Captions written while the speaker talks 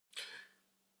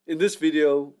In this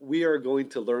video, we are going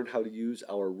to learn how to use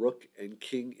our rook and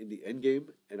king in the endgame,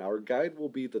 and our guide will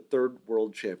be the third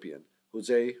world champion,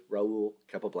 Jose Raul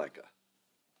Capablanca.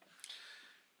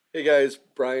 Hey guys,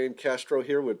 Brian Castro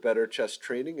here with Better Chess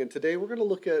Training, and today we're going to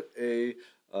look at a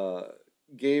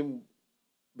game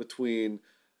between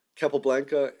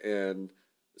Capablanca and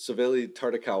Saveilly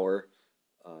Tartakower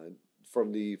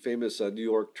from the famous New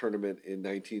York tournament in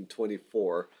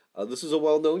 1924. This is a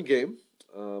well-known game,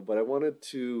 but I wanted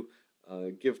to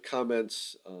give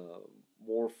comments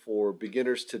more for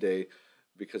beginners today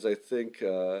because I think,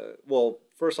 well,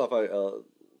 first off,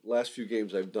 last few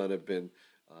games I've done have been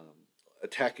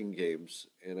attacking games,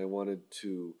 and I wanted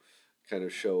to kind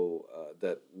of show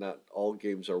that not all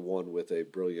games are won with a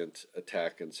brilliant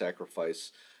attack and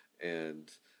sacrifice, and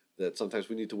that sometimes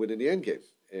we need to win in the endgame.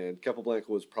 And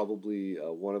Capablanca was probably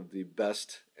one of the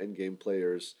best endgame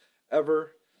players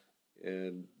ever,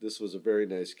 and this was a very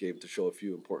nice game to show a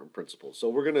few important principles. So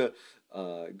we're going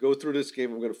to go through this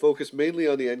game. I'm going to focus mainly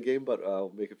on the endgame, but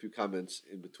I'll make a few comments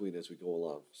in between as we go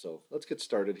along. So let's get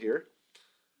started here.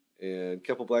 And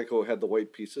Capablanca had the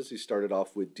white pieces. He started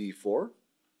off with d4.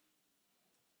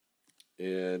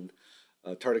 And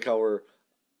Tartakower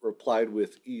replied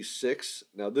with e6.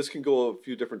 Now this can go a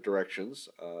few different directions.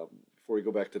 Before we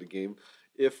go back to the game,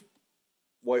 if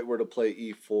white were to play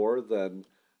e4, then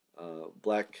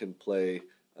black can play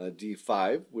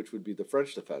d5, which would be the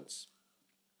French defense.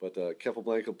 But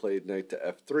Capablanca played knight to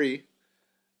f3,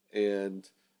 and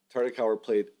Tartakower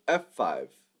played f5,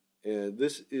 and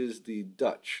this is the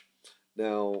Dutch.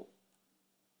 Now,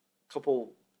 a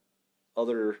couple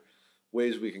other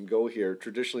ways we can go here.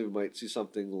 Traditionally, we might see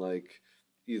something like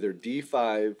either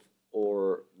d5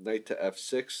 or knight to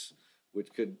f6,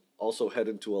 which could also head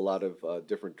into a lot of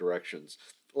different directions.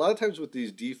 A lot of times with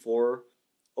these d4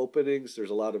 openings, there's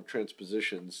a lot of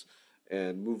transpositions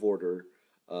and move order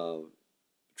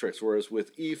tricks, whereas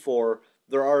with e4,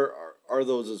 there are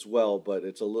those as well, but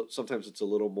sometimes it's a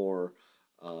little more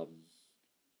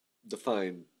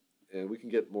defined, and we can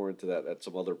get more into that at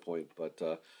some other point. But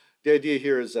the idea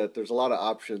here is that there's a lot of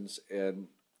options, and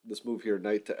this move here,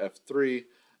 knight to f3,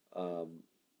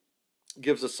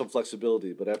 gives us some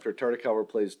flexibility. But after Tartakower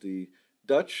plays the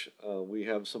Dutch, we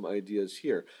have some ideas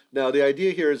here. Now, the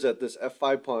idea here is that this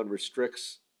f5 pawn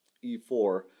restricts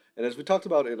e4, and as we talked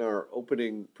about in our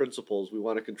opening principles, we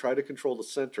want to try to control the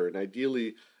center, and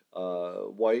ideally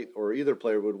white or either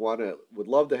player would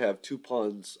love to have two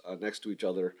pawns next to each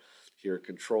other here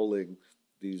controlling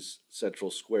these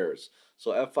central squares.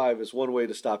 So f5 is one way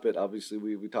to stop it. Obviously,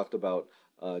 we talked about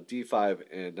d5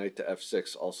 and knight to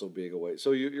f6 also being a way.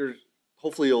 So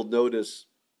hopefully you'll notice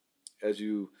as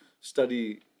you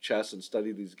study chess and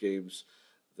study these games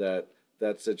that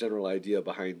that's the general idea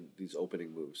behind these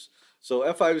opening moves. So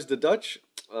f5 is the Dutch,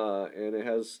 and it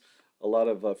has a lot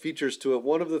of features to it.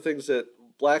 One of the things that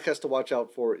black has to watch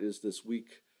out for is this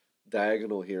weak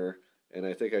diagonal here, and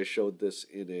I think I showed this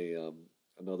in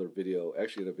another video,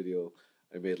 actually in a video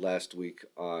I made last week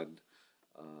on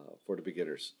for the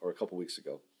beginners, or a couple weeks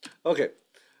ago. Okay,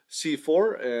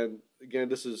 c4, and again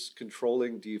this is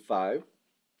controlling d5.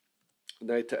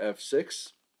 Knight to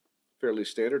f6, fairly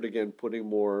standard. Again, putting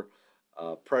more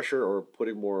pressure or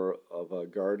putting more of a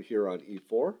guard here on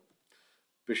e4.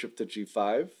 Bishop to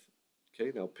g5.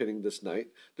 Okay, now pinning this knight.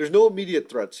 There's no immediate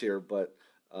threats here, but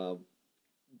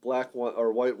white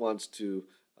wants to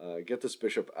get this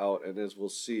bishop out, and as we'll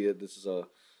see, this is a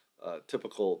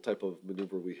typical type of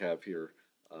maneuver we have here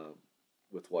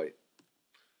with white.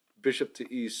 Bishop to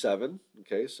e7.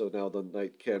 Okay, so now the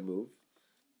knight can move.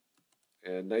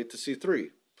 And knight to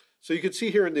c3. So you can see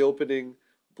here in the opening,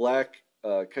 black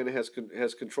kind of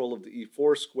has control of the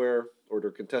e4 square, or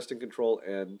they're contesting control,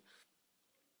 and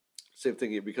same thing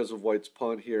here, because of white's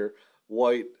pawn here,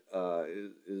 white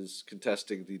is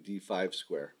contesting the d5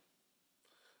 square.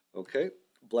 Okay,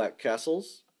 black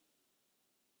castles,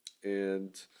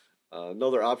 and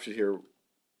another option here,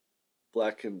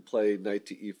 black can play knight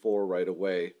to e4 right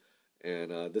away,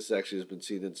 and this actually has been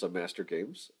seen in some master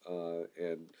games,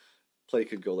 and play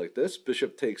could go like this.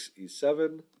 Bishop takes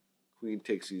e7, queen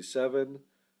takes e7,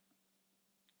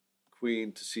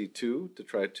 queen to c2 to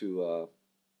try to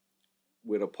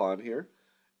win a pawn here,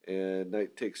 and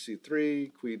knight takes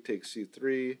c3, queen takes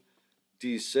c3,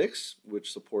 d6,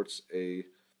 which supports a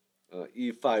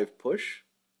e5 push,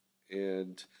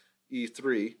 and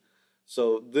e3.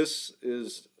 So this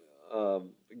is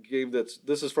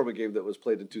this is from a game that was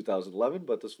played in 2011,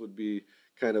 but this would be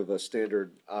kind of a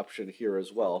standard option here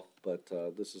as well. But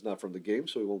this is not from the game,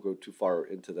 so we won't go too far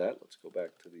into that. Let's go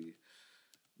back to the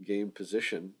game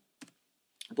position.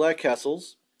 Black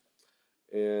castles,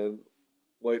 and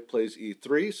white plays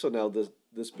e3, so now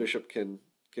this bishop can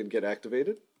get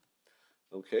activated.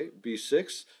 Okay,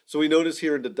 b6. So we notice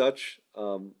here in the Dutch,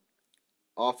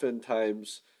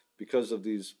 oftentimes because of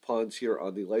these pawns here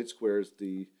on the light squares,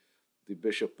 the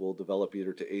bishop will develop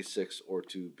either to a6 or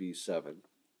to b7.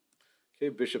 Okay,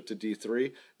 bishop to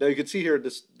d3. Now you can see here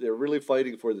this they're really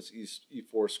fighting for this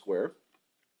e4 square.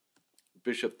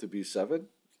 Bishop to b7.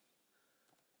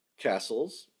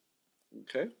 Castles.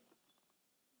 Okay.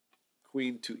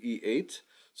 Queen to e8.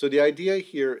 So the idea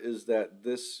here is that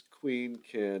this queen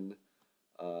can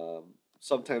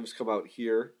sometimes come out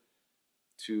here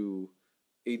to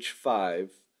h5,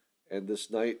 and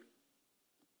this knight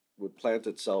would plant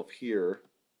itself here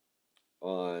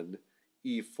on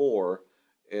e4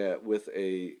 with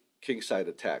a kingside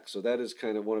attack. So that is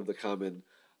kind of one of the common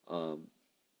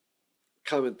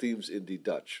themes in the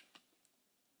Dutch.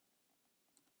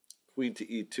 Queen to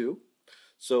e2.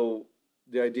 So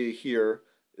the idea here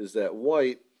is that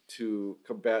white, to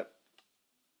combat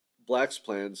black's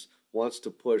plans, wants to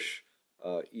push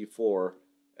e4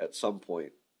 at some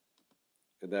point,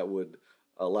 and that would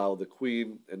allow the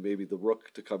queen and maybe the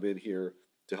rook to come in here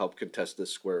to help contest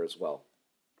this square as well.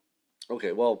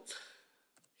 Okay, well,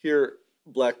 here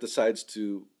black decides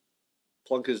to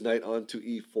plunk his knight onto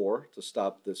e4 to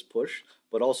stop this push,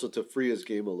 but also to free his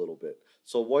game a little bit.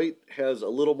 So white has a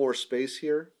little more space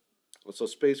here. So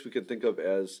space we can think of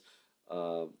as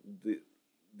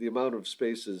the amount of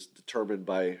space is determined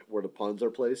by where the pawns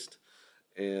are placed.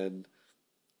 And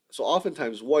so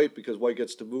oftentimes white, because white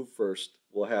gets to move first,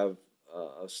 will have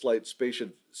a slight space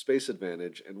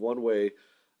advantage. And one way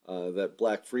that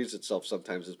black frees itself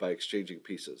sometimes is by exchanging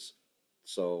pieces.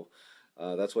 So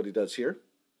that's what he does here,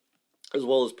 as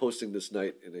well as posting this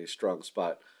knight in a strong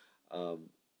spot.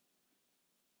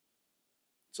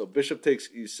 So bishop takes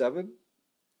e7,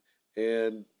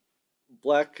 and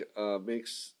black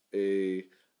makes a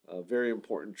very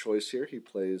important choice here. He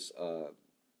plays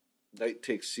knight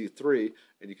takes c3,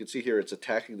 and you can see here it's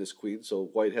attacking this queen, so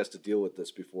white has to deal with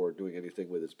this before doing anything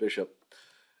with his bishop.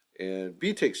 And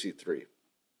b takes c3,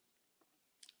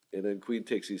 and then queen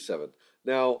takes e7.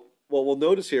 Now, what we'll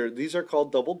notice here, these are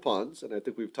called doubled pawns, and I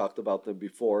think we've talked about them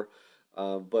before,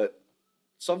 but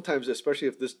sometimes, especially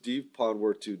if this d pawn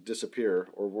were to disappear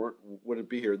or wouldn't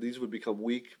be here, these would become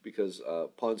weak because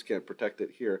pawns can't protect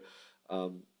it here,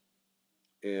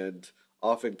 and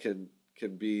often can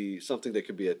be something that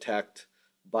can be attacked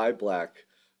by black.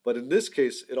 But in this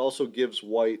case, it also gives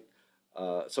white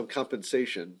some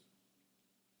compensation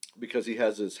because he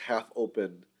has his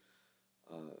half-open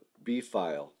b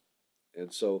file.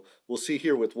 And so we'll see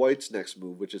here with white's next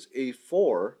move, which is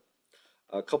a4,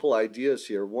 a couple ideas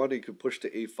here. One, he could push to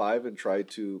a5 and try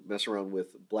to mess around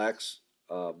with black's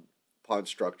pawn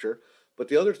structure. But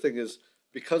the other thing is,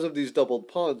 because of these doubled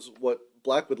pawns, what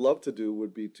black would love to do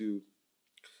would be to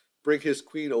bring his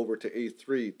queen over to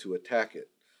a3 to attack it.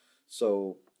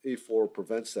 So a4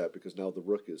 prevents that because now the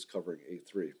rook is covering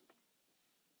a3.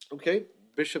 Okay,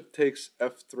 bishop takes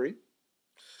f3.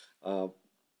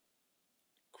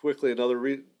 Quickly,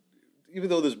 even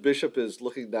though this bishop is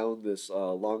looking down this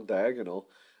long diagonal,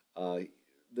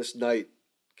 this knight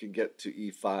can get to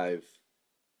e5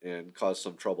 and cause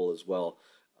some trouble as well.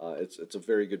 It's a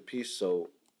very good piece,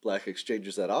 so black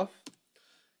exchanges that off.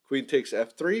 Queen takes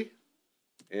f3,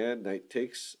 and knight to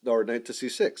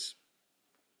c6.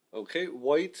 Okay,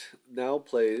 white now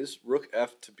plays rook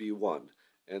f to b1,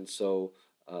 and so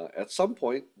at some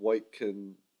point white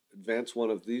can advance one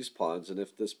of these pawns, and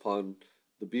if this pawn,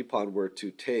 the b pawn, were to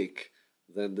take,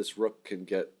 then this rook can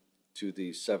get to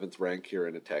the 7th rank here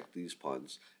and attack these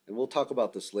pawns. And we'll talk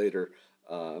about this later.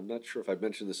 I'm not sure if I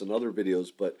mentioned this in other videos,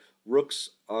 but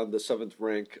rooks on the 7th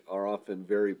rank are often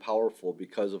very powerful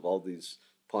because of all these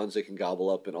pawns they can gobble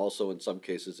up, and also in some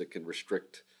cases it can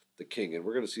restrict the king. And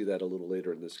we're going to see that a little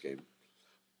later in this game.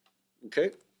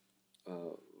 Okay,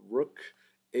 rook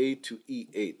a to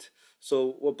e8.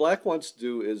 So what black wants to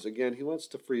do is, again, he wants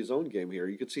to free his own game here.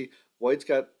 You can see white's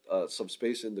got some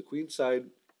space in the queen side.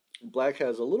 Black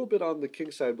has a little bit on the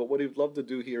king side, but what he'd love to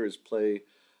do here is play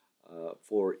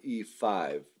for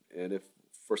e5. And if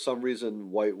for some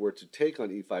reason white were to take on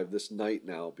e5, this knight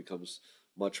now becomes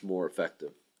much more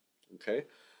effective. Okay,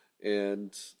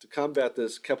 and to combat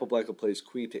this, Capablanca plays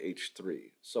queen to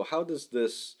h3. So how does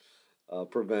this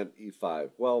prevent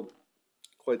e5? Well,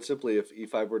 quite simply, if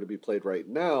e5 were to be played right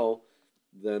now,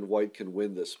 then white can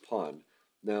win this pawn.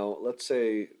 Now, let's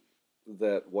say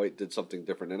that white did something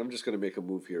different, and I'm just going to make a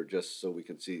move here just so we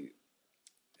can see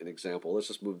an example. Let's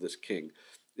just move this king.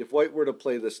 If white were to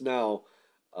play this now,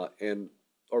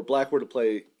 or black were to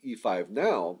play e5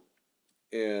 now,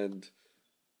 and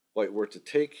white were to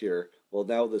take here, well,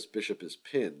 now this bishop is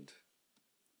pinned,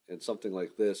 and something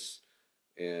like this,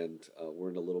 and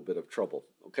we're in a little bit of trouble.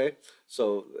 Okay,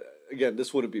 so again,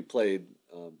 this wouldn't be played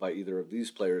by either of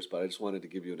these players, but I just wanted to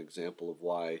give you an example of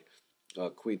why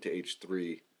queen to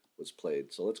h3 was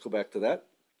played. So let's go back to that.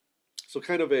 So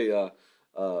kind of a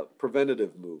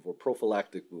preventative move or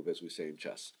prophylactic move, as we say in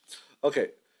chess.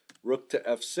 Okay, rook to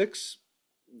f6.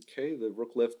 Okay, the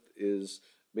rook lift is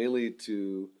mainly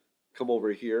to come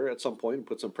over here at some point and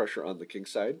put some pressure on the king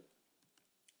side.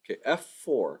 Okay,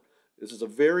 f4. This is a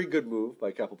very good move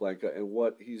by Capablanca, and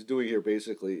what he's doing here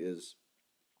basically is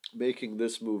making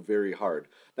this move very hard.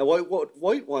 Now, what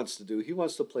White wants to do, he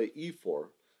wants to play e4,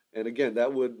 and again,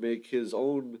 that would make his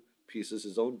own pieces,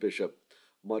 his own bishop,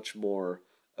 much more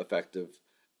effective.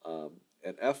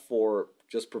 And f4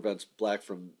 just prevents Black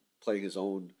from playing his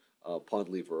own pawn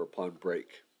lever or pawn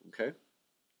break. Okay,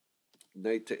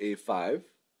 knight to a5.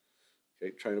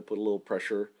 Okay, trying to put a little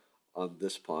pressure on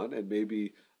this pawn, and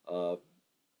maybe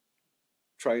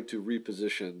trying to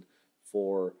reposition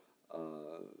for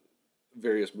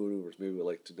various maneuvers. Maybe we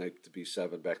like to knight to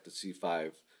b7, back to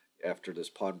c5 after this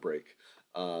pawn break.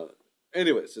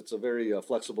 Anyways, it's a very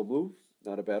flexible move,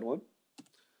 not a bad one.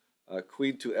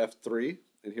 Queen to f3,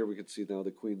 and here we can see now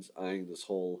the queen's eyeing this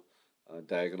whole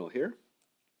diagonal here.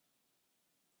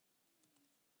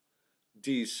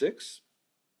 d6,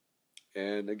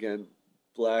 and again,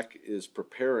 Black is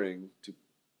preparing to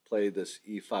play this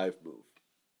e5 move.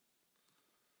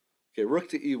 Okay, rook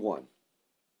to e1.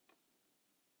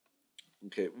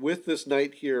 Okay, with this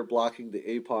knight here blocking the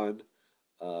a pawn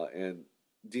and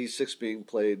d6 being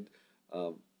played,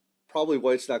 probably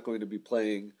White's not going to be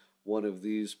playing one of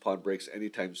these pawn breaks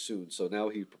anytime soon. So now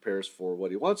he prepares for what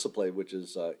he wants to play, which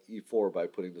is e4 by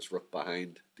putting this rook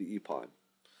behind the e pawn.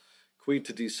 Queen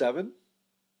to d7.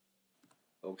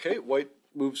 Okay, White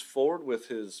moves forward with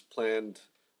his planned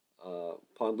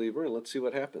pawn lever, and let's see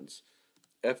what happens.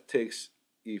 F takes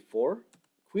e4,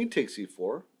 queen takes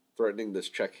e4, threatening this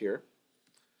check here.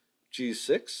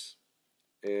 g6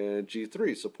 and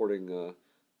g3, supporting the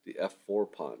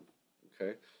f4 pawn.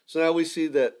 Okay, so now we see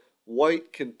that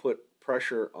White can put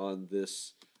pressure on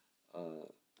this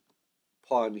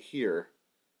pawn here,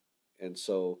 and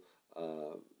so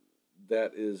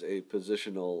that is a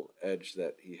positional edge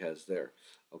that he has there.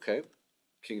 Okay,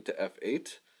 king to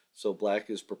f8. So Black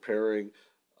is preparing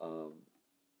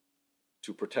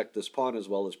to protect this pawn as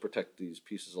well as protect these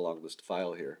pieces along this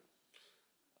file here.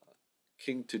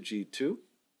 King to g2.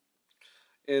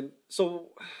 And so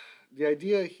the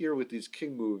idea here with these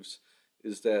king moves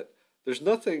is that there's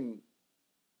nothing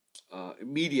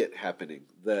immediate happening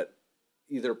that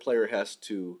either player has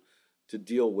to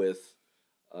deal with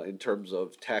in terms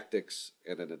of tactics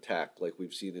and an attack, like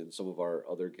we've seen in some of our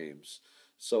other games.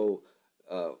 So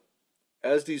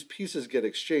as these pieces get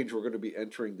exchanged, we're going to be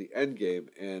entering the end game,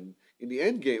 and in the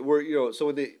end game, so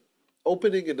in the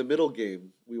opening and the middle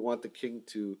game, we want the king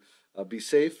to be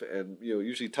safe, and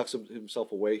usually tucks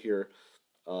himself away here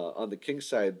on the king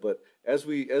side. But as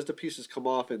the pieces come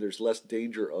off and there's less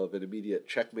danger of an immediate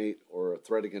checkmate or a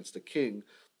threat against the king,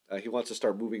 he wants to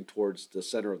start moving towards the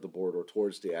center of the board or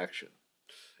towards the action.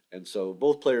 And so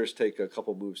both players take a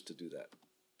couple moves to do that.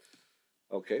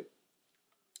 Okay,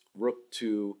 rook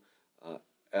to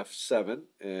f7,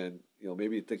 and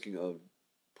maybe thinking of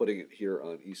putting it here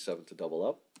on e7 to double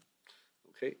up.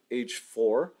 Okay,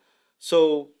 h4.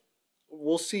 So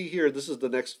we'll see here. This is the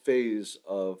next phase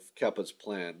of Kappa's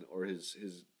plan, or his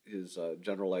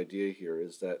general idea here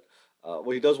is that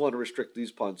well, he does want to restrict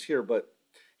these pawns here, but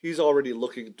he's already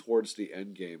looking towards the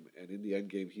end game, and in the end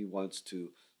game, he wants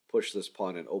to push this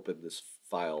pawn and open this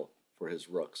file for his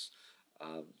rooks.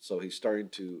 So he's starting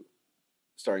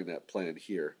that plan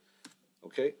here.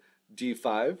 Okay,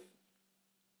 d5.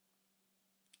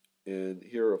 And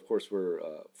here, of course, we're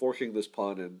forking this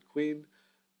pawn and queen.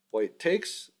 White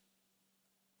takes,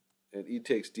 and e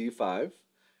takes d5.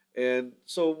 And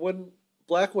so when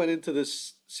Black went into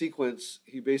this sequence,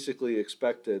 he basically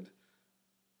expected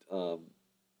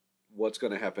what's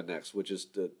going to happen next, which is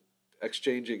the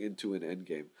exchanging into an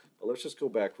endgame. But let's just go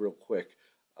back real quick,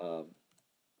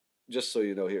 just so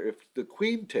you know here. If the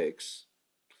queen takes,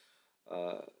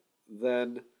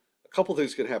 then a couple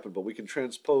things can happen, but we can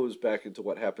transpose back into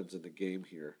what happens in the game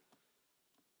here.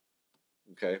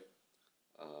 Okay,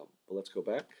 but let's go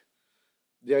back.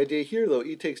 The idea here, though,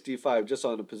 e takes d5, just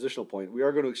on a positional point. We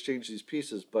are going to exchange these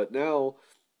pieces, but now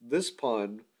this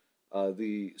pawn,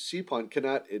 the c pawn,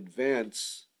 cannot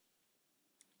advance.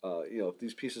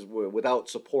 These pieces were without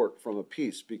support from a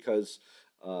piece because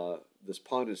this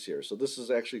pawn is here. So this is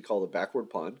actually called a backward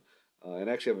pawn.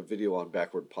 And I actually have a video on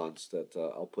backward pawns that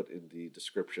I'll put in the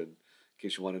description.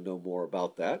 case you want to know more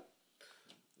about that.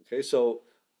 Okay, so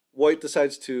white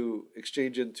decides to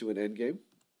exchange into an endgame.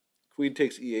 Queen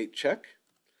takes e8 check.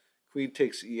 Queen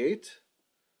takes e8.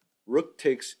 Rook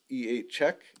takes e8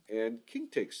 check, and king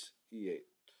takes e8.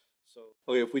 So,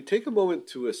 okay, if we take a moment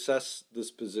to assess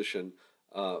this position,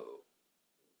 uh,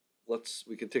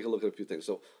 we can take a look at a few things.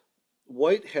 So,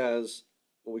 white has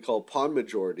what we call pawn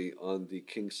majority on the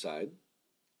king side,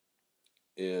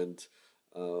 and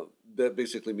that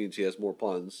basically means he has more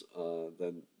pawns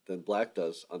than black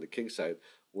does on the king side,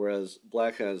 whereas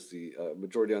black has the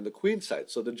majority on the queen side.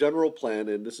 So the general plan,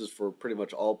 and this is for pretty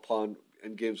much all pawn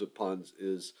and games with pawns,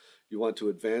 is you want to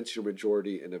advance your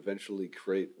majority and eventually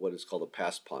create what is called a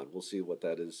passed pawn. We'll see what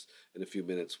that is in a few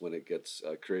minutes when it gets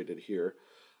created here.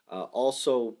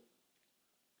 Also,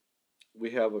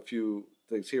 we have a few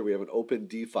things here. We have an open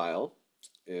D file,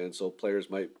 and so players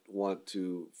might want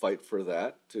to fight for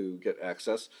that to get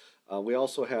access. We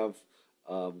also have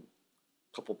a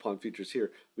couple pawn features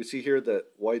here. We see here that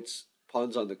white's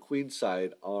pawns on the queen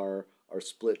side are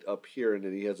split up here, and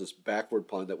then he has this backward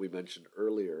pawn that we mentioned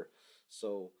earlier.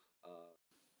 So,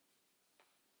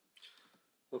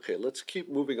 okay, let's keep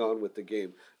moving on with the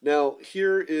game. Now,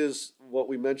 here is what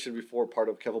we mentioned before, part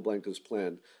of Capablanca's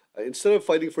plan. Instead of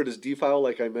fighting for this d file,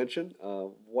 like I mentioned,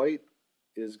 white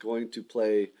is going to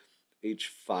play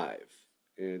h5.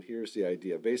 And here's the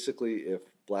idea. Basically, if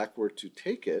black were to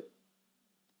take it,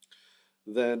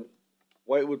 then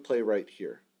white would play right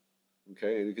here.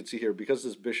 Okay, and you can see here, because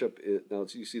this bishop is, now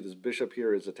you see this bishop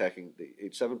here is attacking the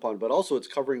h7 pawn, but also it's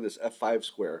covering this f5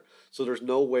 square. So there's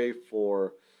no way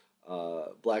for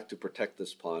black to protect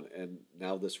this pawn, and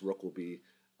now this rook will be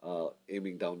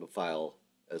aiming down the file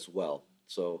as well.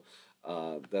 So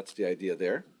that's the idea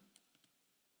there.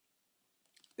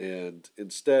 And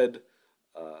instead,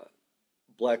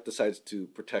 black decides to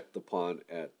protect the pawn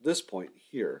at this point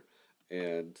here,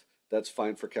 and that's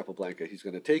fine for Capablanca. He's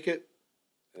going to take it,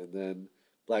 and then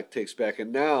black takes back,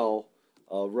 and now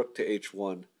rook to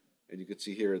h1, and you can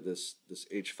see here this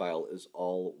h file is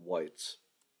all white's.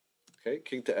 Okay,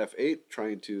 king to f8,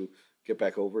 trying to get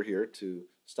back over here to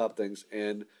stop things,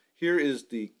 and here is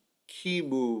the key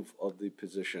move of the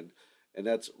position, and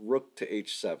that's rook to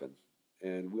h7,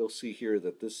 and we'll see here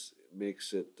that this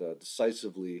makes it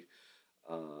decisively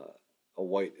a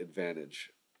white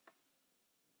advantage,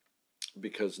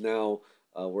 because now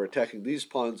we're attacking these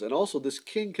pawns, and also this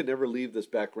king can never leave this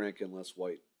back rank unless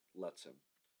white lets him.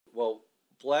 Well,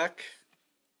 black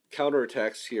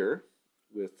counterattacks here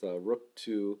with rook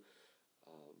to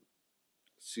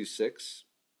c6,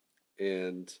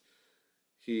 and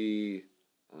he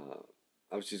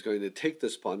obviously is going to take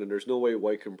this pawn, and there's no way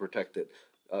white can protect it.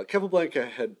 Capablanca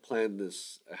had planned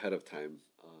this ahead of time,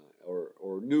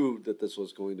 or knew that this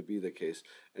was going to be the case,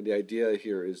 and the idea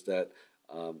here is that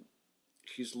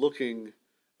he's looking,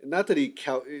 not that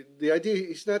the idea,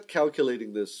 he's not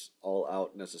calculating this all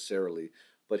out necessarily,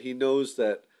 but he knows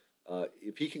that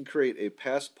if he can create a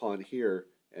passed pawn here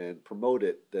and promote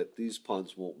it, that these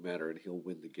pawns won't matter and he'll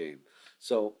win the game.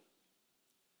 So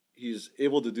he's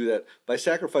able to do that. By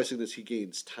sacrificing this, he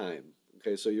gains time.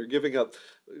 Okay, so you're giving up.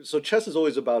 So chess is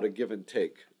always about a give and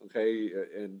take. Okay,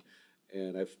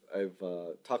 and I've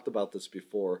talked about this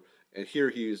before. And here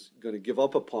he's going to give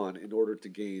up a pawn in order to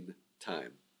gain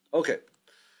time. Okay,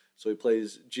 so he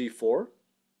plays g4,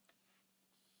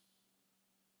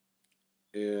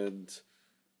 and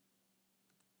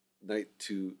knight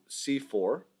to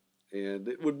c4, and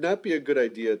it would not be a good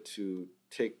idea to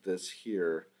take this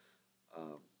here,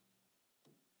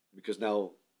 because now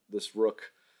this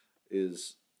rook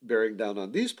is bearing down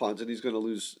on these pawns, and he's going to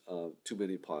lose too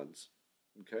many pawns.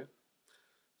 Okay,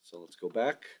 so let's go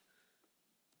back.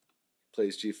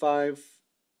 Plays g5.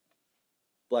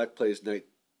 Black plays knight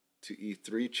to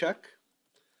e3 check,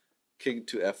 king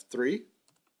to f3,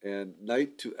 and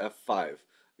knight to f5.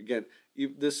 Again,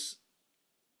 this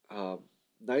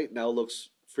knight now looks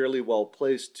fairly well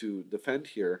placed to defend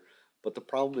here, but the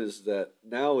problem is that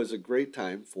now is a great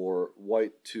time for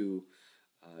white to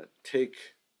take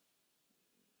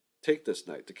this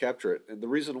knight, to capture it. And the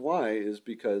reason why is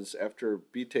because after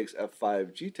b takes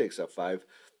f5, g takes f5,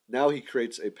 now he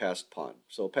creates a passed pawn.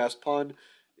 So a passed pawn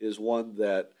is one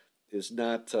that is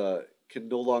not can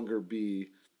no longer be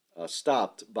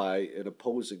stopped by an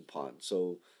opposing pawn.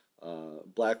 So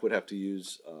black would have to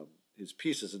use his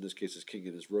pieces, in this case his king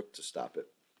and his rook, to stop it.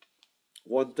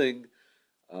 One thing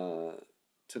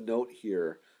to note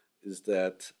here is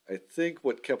that I think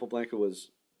what Capablanca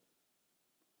was,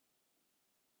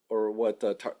 or what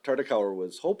Tartakower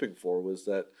was hoping for, was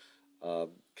that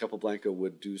Capablanca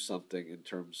would do something, in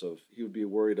terms of, he would be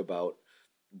worried about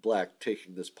black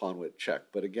taking this pawn with check.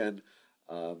 But again,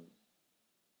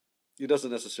 he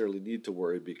doesn't necessarily need to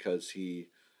worry because he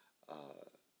uh,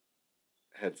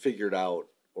 had figured out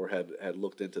or had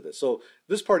looked into this. So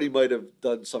this party might have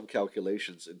done some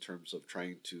calculations in terms of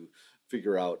trying to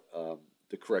figure out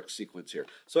the correct sequence here.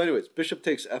 So, anyways, bishop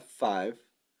takes f5,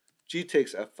 g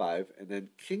takes f5, and then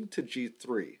king to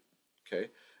g3. Okay,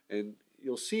 and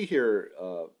you'll see here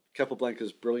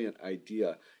Capablanca's brilliant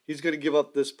idea. He's going to give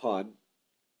up this pawn,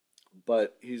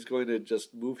 but he's going to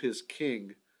just move his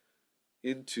king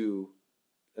into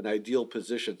an ideal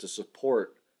position to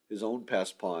support his own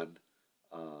passed pawn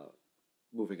uh,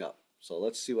 moving up. So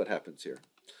let's see what happens here.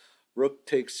 Rook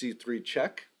takes c3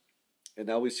 check, and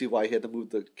now we see why he had to move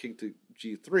the king to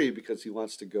g3 because he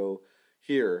wants to go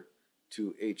here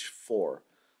to h4.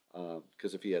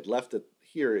 Because if he had left it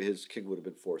here, his king would have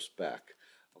been forced back.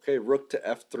 Okay, rook to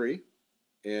f3,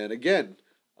 and again,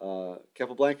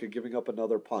 Capablanca giving up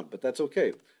another pawn, but that's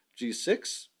okay.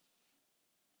 g6,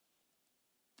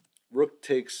 rook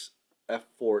takes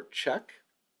f4 check,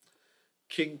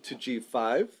 king to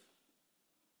g5,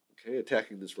 okay,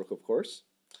 attacking this rook, of course.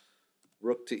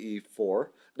 Rook to e4.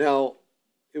 Now,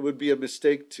 it would be a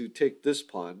mistake to take this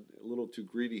pawn, a little too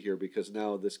greedy here, because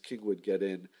now this king would get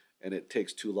in, and it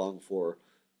takes too long for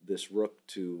this rook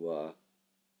to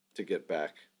get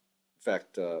back. In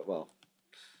fact,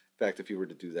 if you were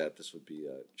to do that, this would be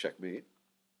checkmate.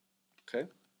 Okay,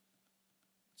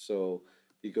 so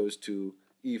he goes to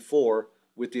e4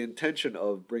 with the intention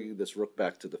of bringing this rook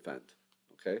back to defend.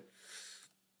 Okay,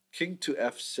 king to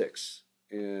f6,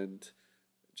 and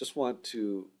just want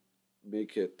to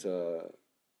make it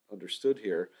understood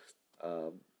here.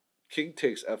 King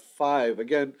takes f5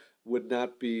 again would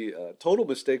not be a total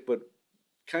mistake, but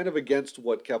kind of against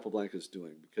what Capablanca is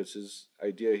doing, because his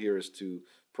idea here is to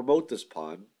promote this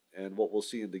pawn, and what we'll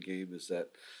see in the game is that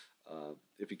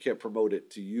if he can't promote it,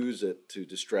 to use it to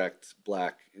distract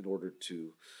black in order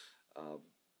um,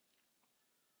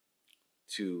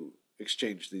 to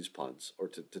exchange these pawns or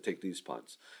to take these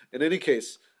pawns. In any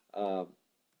case,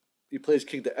 he plays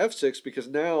king to f6 because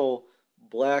now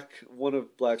one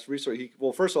of black's resources.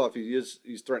 Well, first off, he's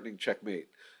threatening checkmate,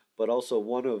 but also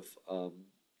one of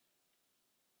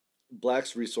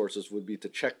black's resources would be to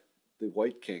check the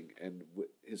white king, and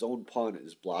his own pawn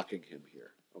is blocking him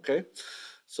here. Okay,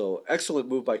 so excellent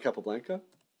move by Capablanca.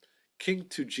 King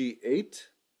to g8.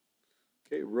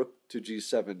 Okay, rook to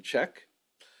g7 check,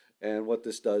 and what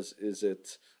this does is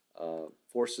it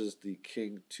forces the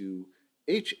king to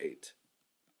h8.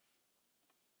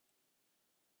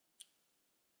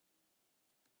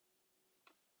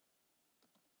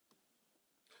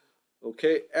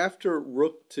 Okay, after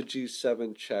rook to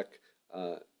g7 check,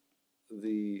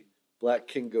 the black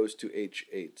king goes to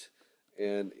h8.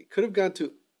 And it could have gone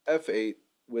to f8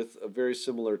 with a very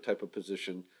similar type of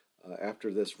position.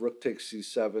 After this, rook takes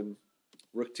c7,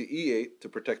 rook to e8 to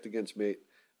protect against mate,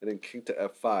 and then king to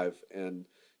f5. And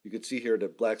you can see here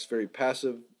that black's very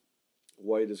passive.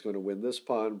 White is going to win this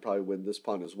pawn, probably win this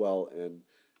pawn as well, and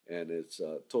it's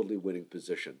a totally winning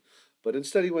position. But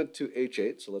instead he went to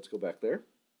h8, so let's go back there.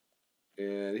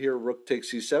 And here rook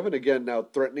takes c7, again now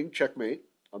threatening checkmate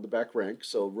on the back rank,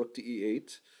 so rook to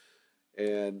e8,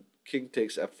 and king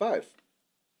takes f5.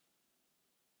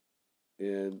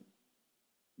 And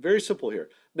very simple here.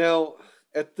 Now,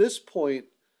 at this point,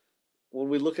 when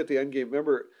we look at the endgame,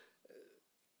 remember,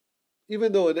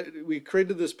 even though we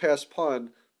created this passed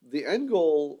pawn, the end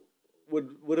goal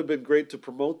would have been great to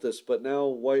promote this, but now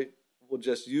white will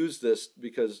just use this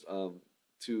because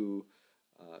to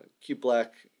keep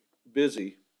black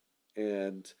busy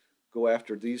and go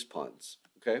after these pawns.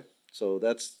 Okay, so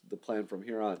that's the plan from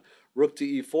here on. Rook to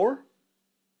e4,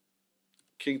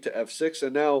 king to f6,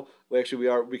 and now we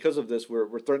are, because of this,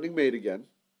 we're threatening mate again,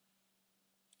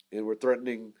 and we're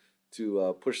threatening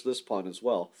to push this pawn as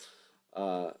well.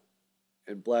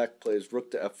 And black plays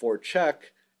rook to f4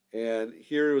 check, and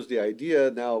here was the idea.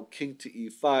 Now king to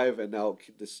e5, and now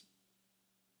this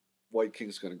white king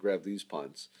is going to grab these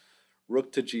pawns.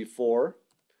 Rook to g4,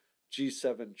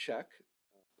 g7 check.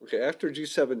 Okay, after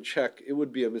g7 check, it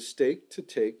would be a mistake to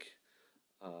take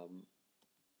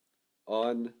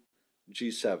on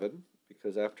g7,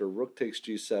 because after rook takes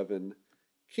g7,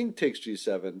 king takes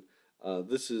g7,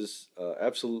 this is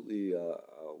absolutely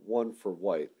one for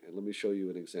white. And let me show you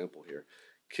an example here.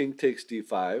 King takes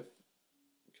d5,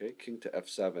 okay, king to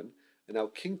f7, and now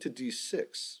king to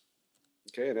d6.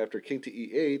 Okay, and after king to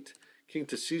e8, king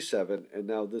to c7, and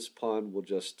now this pawn will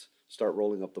just start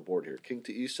rolling up the board here. King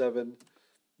to e7,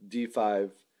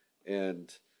 d5,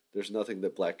 and there's nothing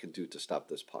that black can do to stop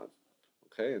this pawn.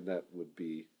 Okay, and that would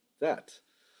be that.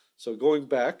 So going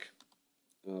back,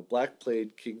 black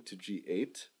played king to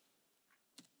g8,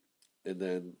 and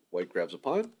then white grabs a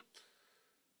pawn.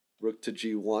 Rook to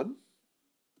g1.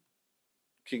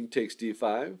 King takes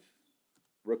d5.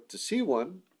 Rook to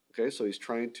c1. Okay, so he's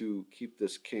trying to keep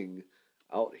this king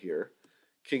out here.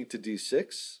 King to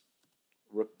d6.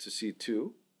 Rook to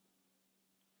c2.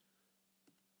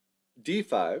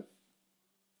 d5.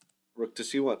 Rook to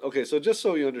c1. Okay, so just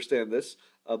so you understand this,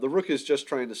 the rook is just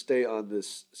trying to stay on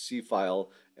this c file,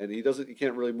 and he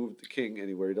can't really move the king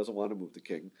anywhere. He doesn't want to move the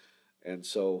king, and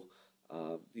so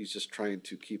he's just trying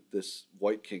to keep this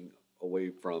white king away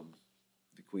from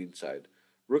the queen side.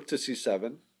 Rook to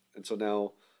c7, and so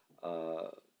now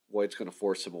white's going to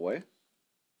force him away.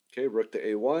 Okay, rook to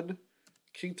a1,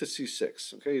 king to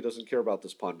c6. Okay, he doesn't care about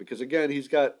this pawn because again he's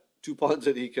got two pawns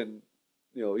that he can,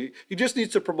 he just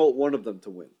needs to promote one of them to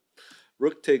win.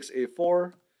 Rook takes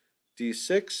a4,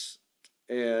 d6,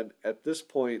 and at this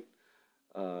point,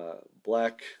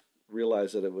 black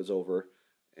realized that it was over,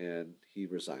 and he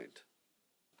resigned.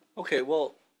 Okay,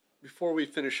 well, before we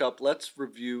finish up, let's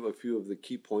review a few of the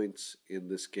key points in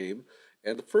this game.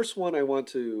 And the first one I want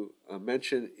to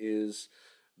mention is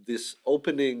this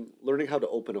learning how to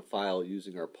open a file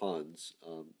using our pawns.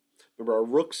 Remember, our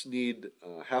rooks need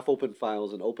half-open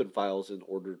files and open files in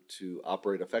order to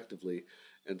operate effectively.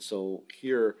 And so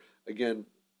here, again,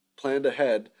 planned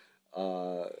ahead,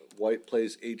 white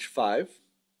plays h5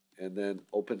 and then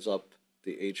opens up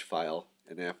the h file,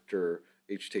 and after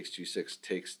h takes g6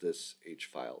 takes this h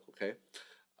file, okay?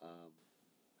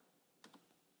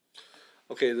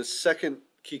 Okay, the second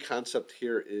key concept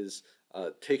here is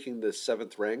taking the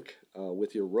 7th rank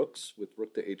with your rooks, with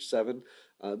rook to h7.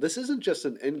 This isn't just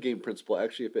an endgame principle.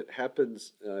 Actually, if it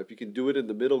happens, if you can do it in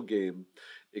the middle game,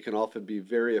 it can often be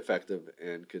very effective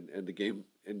and can end the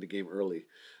game early.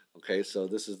 Okay, so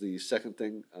this is the second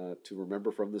thing to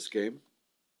remember from this game.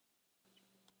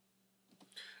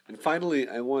 And finally,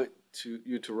 I want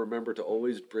you to remember to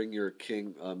always bring your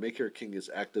king, make your king as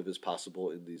active as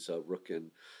possible in these rook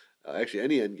and actually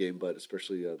any endgame, but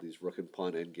especially these rook and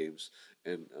pawn endgames.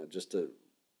 And just to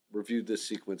review this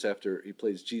sequence, after he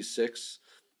plays g6,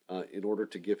 in order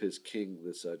to give his king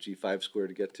this g5 square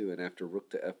to get to, and after rook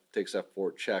to takes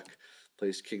f4 check,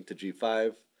 plays king to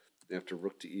g5, and after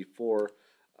rook to e4,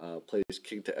 plays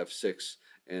king to f6,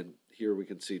 and here we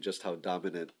can see just how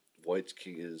dominant white's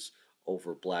king is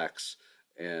over black's,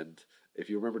 and if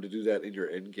you remember to do that in your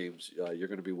endgames, you're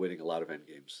going to be winning a lot of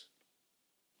endgames.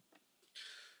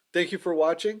 Thank you for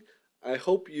watching. I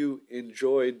hope you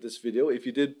enjoyed this video. If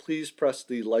you did, please press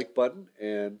the like button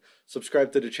and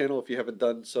subscribe to the channel if you haven't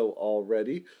done so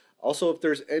already. Also, if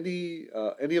there's any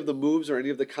of the moves or any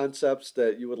of the concepts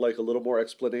that you would like a little more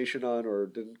explanation on or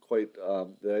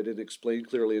that I didn't explain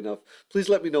clearly enough, please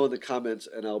let me know in the comments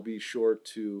and I'll be sure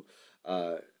to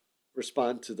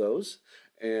respond to those.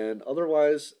 And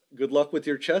otherwise, good luck with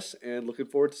your chess and looking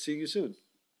forward to seeing you soon.